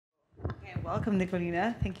Welcome,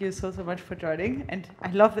 Nikolina. Thank you so much for joining. And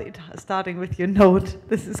I love it starting with your note.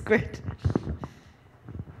 This is great.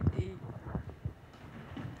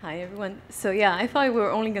 Hi, everyone. So yeah, I thought we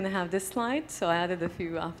were only going to have this slide, so I added a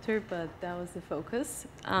few after, but that was the focus.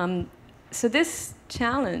 So this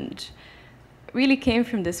challenge really came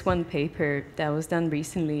from this one paper that was done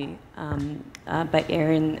recently by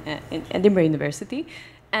Aaron at Edinburgh University.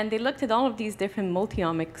 And they looked at all of these different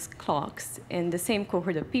multi-omics clocks in the same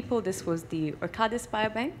cohort of people. This was the Orcadis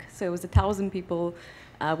Biobank. So it was 1,000 people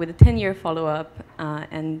with a 10-year follow-up,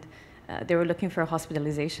 and they were looking for a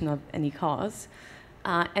hospitalization of any cause.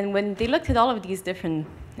 And when they looked at all of these different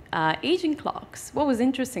aging clocks, what was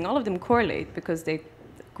interesting, all of them correlate because they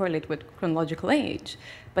correlate with chronological age.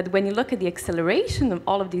 But when you look at the acceleration of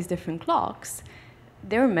all of these different clocks,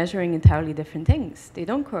 they're measuring entirely different things. They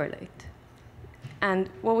don't correlate.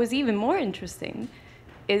 And what was even more interesting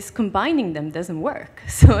is combining them doesn't work.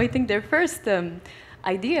 So I think their first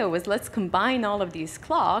idea was, let's combine all of these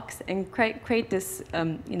clocks and create this,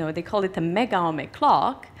 they call it a mega-omic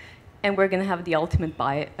clock, and we're going to have the ultimate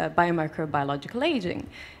biomarker of biological aging.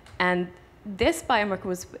 And this biomarker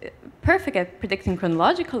was perfect at predicting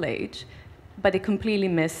chronological age, but it completely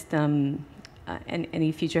missed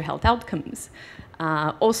any future health outcomes.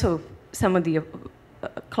 Also, some of the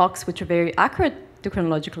clocks which are very accurate to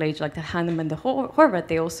chronological age, like the Hannum and the Horvath,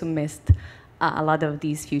 they also missed a lot of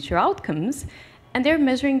these future outcomes. And they're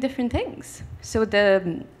measuring different things. So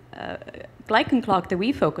the glycan clock that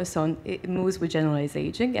we focus on, it moves with generalized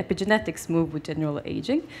aging. Epigenetics move with general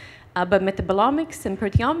aging. But metabolomics and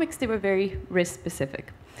proteomics, they were very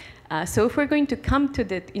risk-specific. So if we're going to come to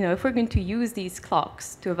the, if we're going to use these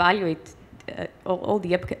clocks to evaluate all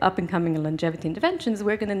the up-and-coming longevity interventions,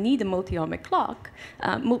 we're going to need a multi-omic clock,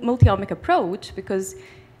 multi-omic approach, because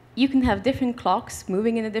you can have different clocks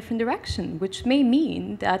moving in a different direction, which may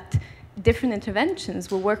mean that different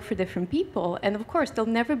interventions will work for different people. And of course,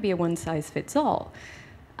 there'll never be a one-size-fits-all.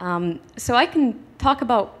 So I can talk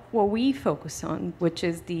about what we focus on, which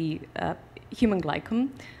is the human glycome.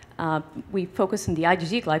 We focus on the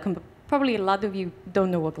IgG glycome, but probably a lot of you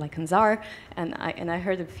don't know what glycans are, and I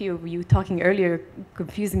heard a few of you talking earlier,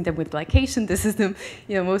 confusing them with glycation. This is the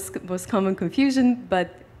most common confusion,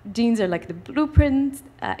 but genes are like the blueprint.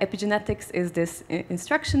 Epigenetics is this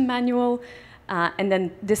instruction manual, and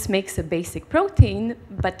then this makes a basic protein.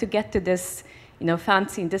 But to get to this,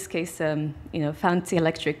 fancy, in this case, fancy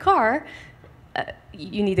electric car,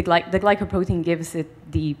 you need the glycoprotein gives it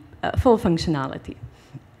the full functionality.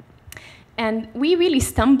 And we really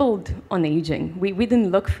stumbled on aging. We didn't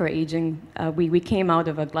look for aging. We came out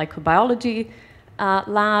of a glycobiology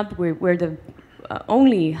lab. We're the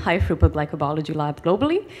only high-throughput glycobiology lab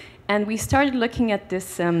globally. And we started looking at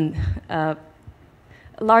this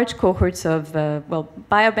large cohorts of,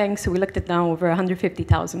 biobanks. So we looked at now over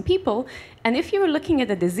 150,000 people. And if you were looking at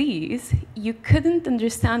a disease, you couldn't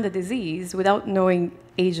understand the disease without knowing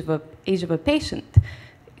age of a patient.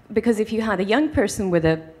 Because if you had a young person with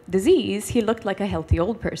a disease, he looked like a healthy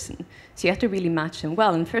old person. So you had to really match him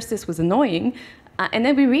well. And first, this was annoying. And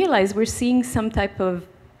then we realized we're seeing some type of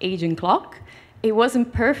aging clock. It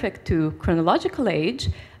wasn't perfect to chronological age,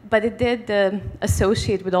 but it did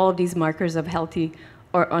associate with all of these markers of healthy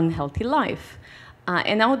or unhealthy life.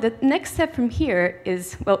 And now the next step from here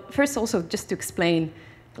is, well, first also just to explain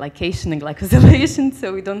glycation and glycosylation,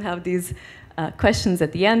 so we don't have these questions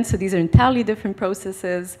at the end. So these are entirely different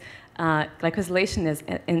processes. Glycosylation is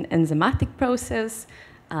an enzymatic process.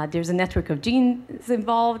 There's a network of genes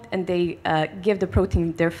involved, and they give the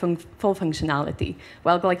protein their full functionality,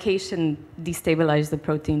 while glycation destabilizes the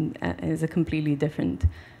protein is a completely different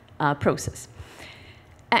process.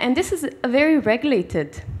 And this is a very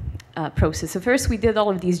regulated process. So first, we did all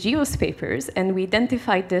of these GEOS papers, and we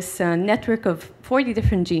identified this network of 40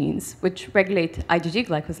 different genes which regulate IgG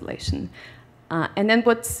glycosylation. And then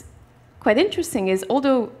what's quite interesting is,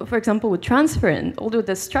 although, for example, with transferrin, although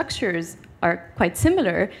the structures are quite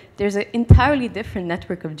similar, there's an entirely different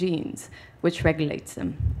network of genes which regulates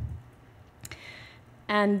them.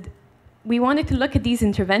 And we wanted to look at these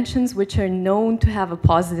interventions which are known to have a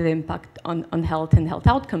positive impact on health and health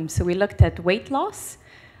outcomes. So we looked at weight loss,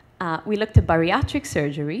 we looked at bariatric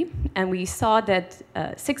surgery, and we saw that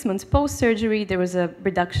 6 months post-surgery, there was a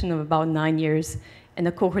reduction of about 9 years in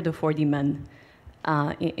a cohort of 40 men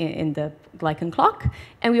in the glycan clock.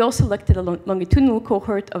 And we also looked at a longitudinal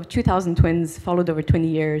cohort of 2,000 twins followed over 20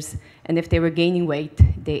 years. And if they were gaining weight,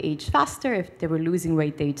 they aged faster. If they were losing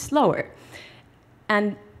weight, they aged slower.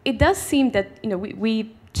 And it does seem that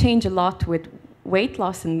we change a lot with weight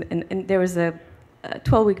loss, and there was a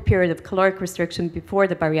 12-week period of caloric restriction before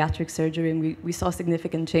the bariatric surgery, and we saw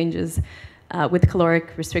significant changes with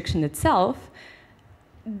caloric restriction itself.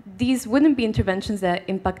 These wouldn't be interventions that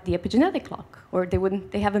impact the epigenetic clock, or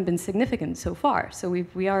they haven't been significant so far. So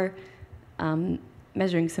we are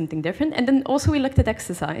measuring something different. And then also we looked at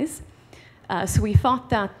exercise. So we thought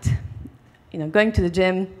that going to the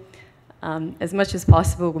gym as much as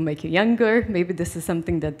possible will make you younger. Maybe this is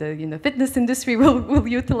something that the fitness industry will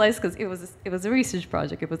utilize, because it was a research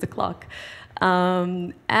project, it was a clock.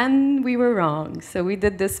 And we were wrong. So we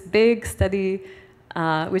did this big study,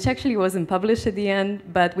 which actually wasn't published at the end,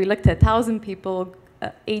 but we looked at 1,000 people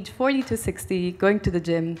age 40 to 60 going to the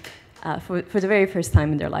gym for the very first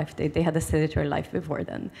time in their life. They had a sedentary life before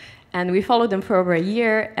then. And we followed them for over a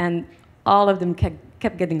year, and all of them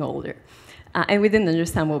kept getting older. And we didn't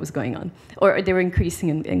understand what was going on, or they were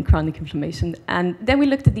increasing in chronic inflammation. And then we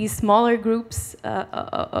looked at these smaller groups,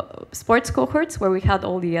 sports cohorts, where we had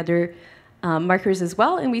all the other markers as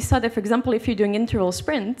well. And we saw that, for example, if you're doing interval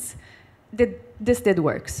sprints, this did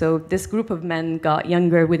work. So this group of men got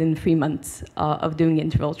younger within 3 months of doing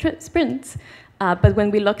interval sprints. But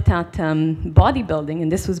when we looked at bodybuilding,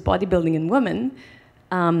 and this was bodybuilding in women,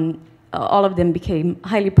 all of them became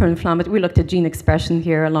highly pro-inflammatory. We looked at gene expression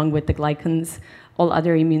here, along with the glycans, all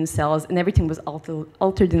other immune cells, and everything was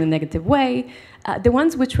altered in a negative way. The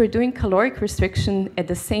ones which were doing caloric restriction at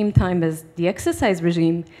the same time as the exercise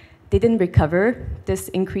regime, they didn't recover this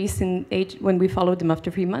increase in age when we followed them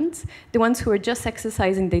after 3 months. The ones who were just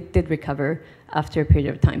exercising, they did recover after a period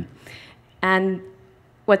of time. And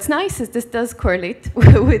what's nice is this does correlate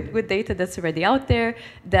with data that's already out there,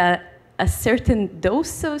 that a certain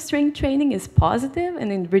dose of strength training is positive,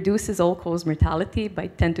 and it reduces all-cause mortality by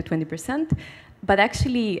 10 to 20%. But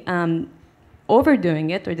actually,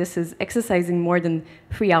 overdoing it, or this is exercising more than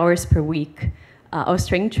 3 hours per week of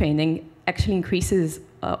strength training, actually increases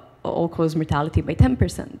all-cause mortality by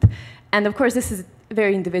 10%. And of course, this is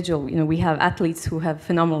very individual. We have athletes who have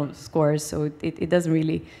phenomenal scores, so it doesn't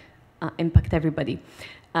really impact everybody.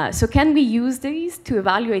 So can we use these to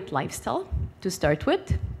evaluate lifestyle to start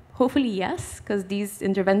with? Hopefully, yes, because these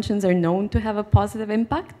interventions are known to have a positive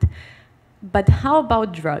impact. But how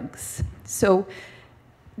about drugs? So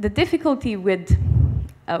the difficulty with,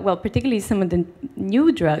 well, particularly some of the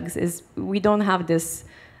new drugs, is we don't have this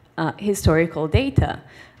historical data.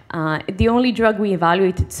 The only drug we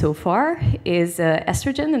evaluated so far is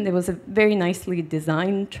estrogen, and there was a very nicely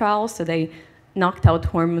designed trial. So they knocked out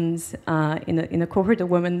hormones in a cohort of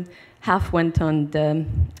women. Half went on the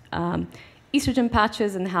estrogen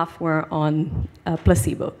patches, and half were on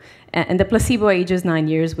placebo. And the placebo ages 9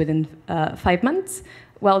 years within 5 months,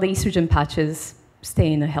 while the estrogen patches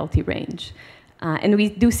stay in a healthy range. And we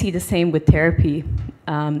do see the same with therapy.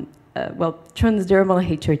 Well, transdermal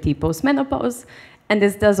HRT post-menopause, and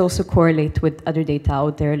this does also correlate with other data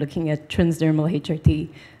out there looking at transdermal HRT,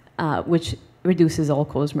 which reduces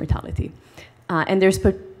all-cause mortality. And there's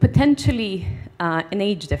potentially an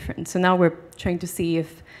age difference. So now we're trying to see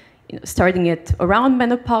if starting it around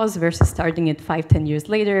menopause versus starting it 5-10 years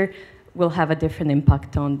later will have a different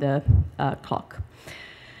impact on the clock.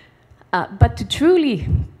 But to truly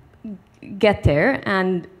get there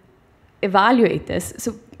and evaluate this,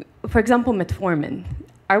 so for example, metformin,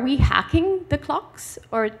 are we hacking the clocks,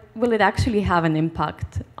 or will it actually have an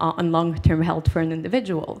impact on long-term health for an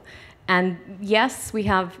individual? And yes, we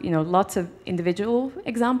have lots of individual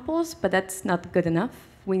examples, but that's not good enough.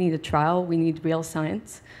 We need a trial, we need real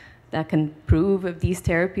science that can prove if these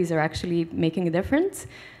therapies are actually making a difference.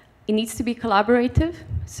 It needs to be collaborative,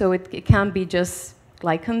 so it can't be just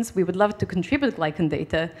glycans. We would love to contribute glycan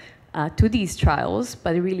data to these trials,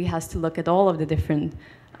 but it really has to look at all of the different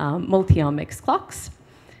multi-omics clocks.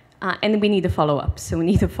 And we need a follow-up. So we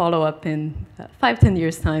need a follow-up in 5-10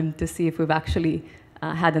 years' time to see if we've actually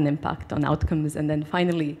had an impact on outcomes, and then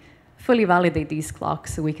finally fully validate these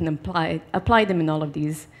clocks so we can apply them in all of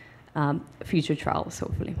these future trials,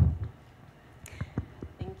 hopefully.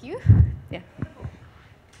 Thank you. Yeah.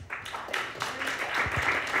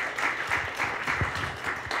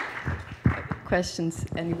 Questions,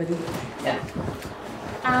 anybody? Yeah.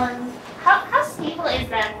 How stable is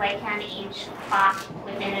that glycan age clock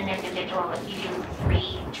within an individual if you do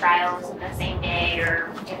 3 trials in the same day or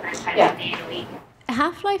different times of day a week?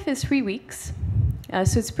 Half-life is 3 weeks,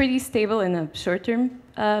 so it's pretty stable in a short-term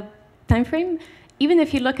time frame. Even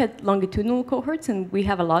if you look at longitudinal cohorts, and we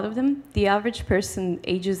have a lot of them, the average person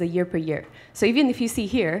ages a year per year. So even if you see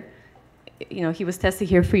here, he was tested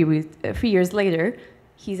here 3 years later,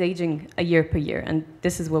 he's aging a year per year, and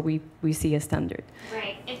this is what we see as standard.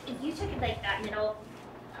 Right. If you took like that middle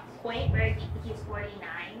point where he's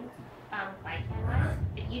 49, glycan-wise,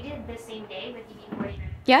 you did the same day with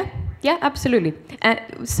UV49? Yeah, absolutely.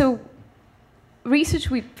 So research,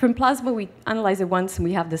 from plasma, we analyze it once and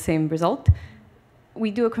we have the same result. We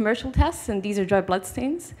do a commercial test, and these are dry blood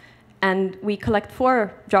stains. And we collect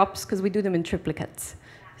 4 drops because we do them in triplicates.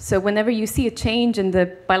 So whenever you see a change in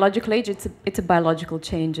the biological age, it's a biological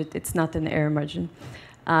change. It's not an error margin.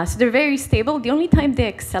 So they're very stable. The only time they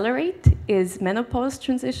accelerate is menopause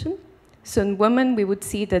transition. So in women, we would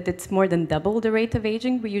see that it's more than double the rate of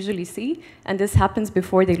aging we usually see. And this happens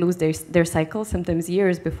before they lose their cycle, sometimes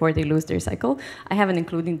years before they lose their cycle. I haven't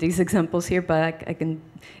included these examples here, but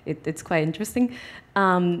it's quite interesting.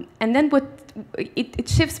 And then it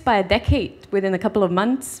shifts by a decade within a couple of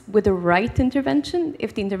months with the right intervention.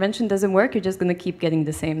 If the intervention doesn't work, you're just going to keep getting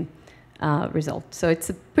the same result. So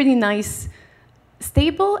it's a pretty nice,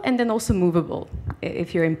 stable, and then also movable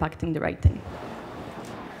if you're impacting the right thing.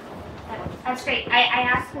 That's great. I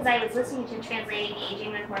asked because I was listening to Translating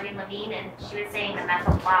Aging with Morgan Levine, and she was saying the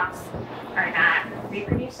methyl clocks are not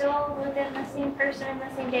reproducible within the same person in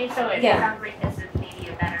the same day. So it sounds like this is maybe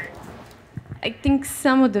a better. I think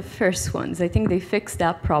some of the first ones, I think they fixed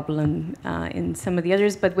that problem in some of the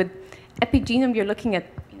others. But with epigenome, you're looking at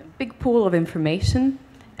a big pool of information,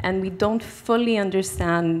 and we don't fully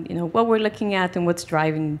understand what we're looking at and what's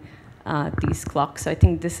driving these clocks. So I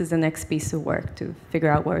think this is the next piece of work to figure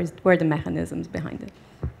out where are the mechanisms behind it.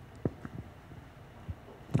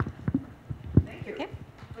 Thank you.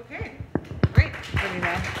 Okay, great.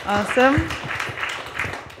 Nikolina. Awesome.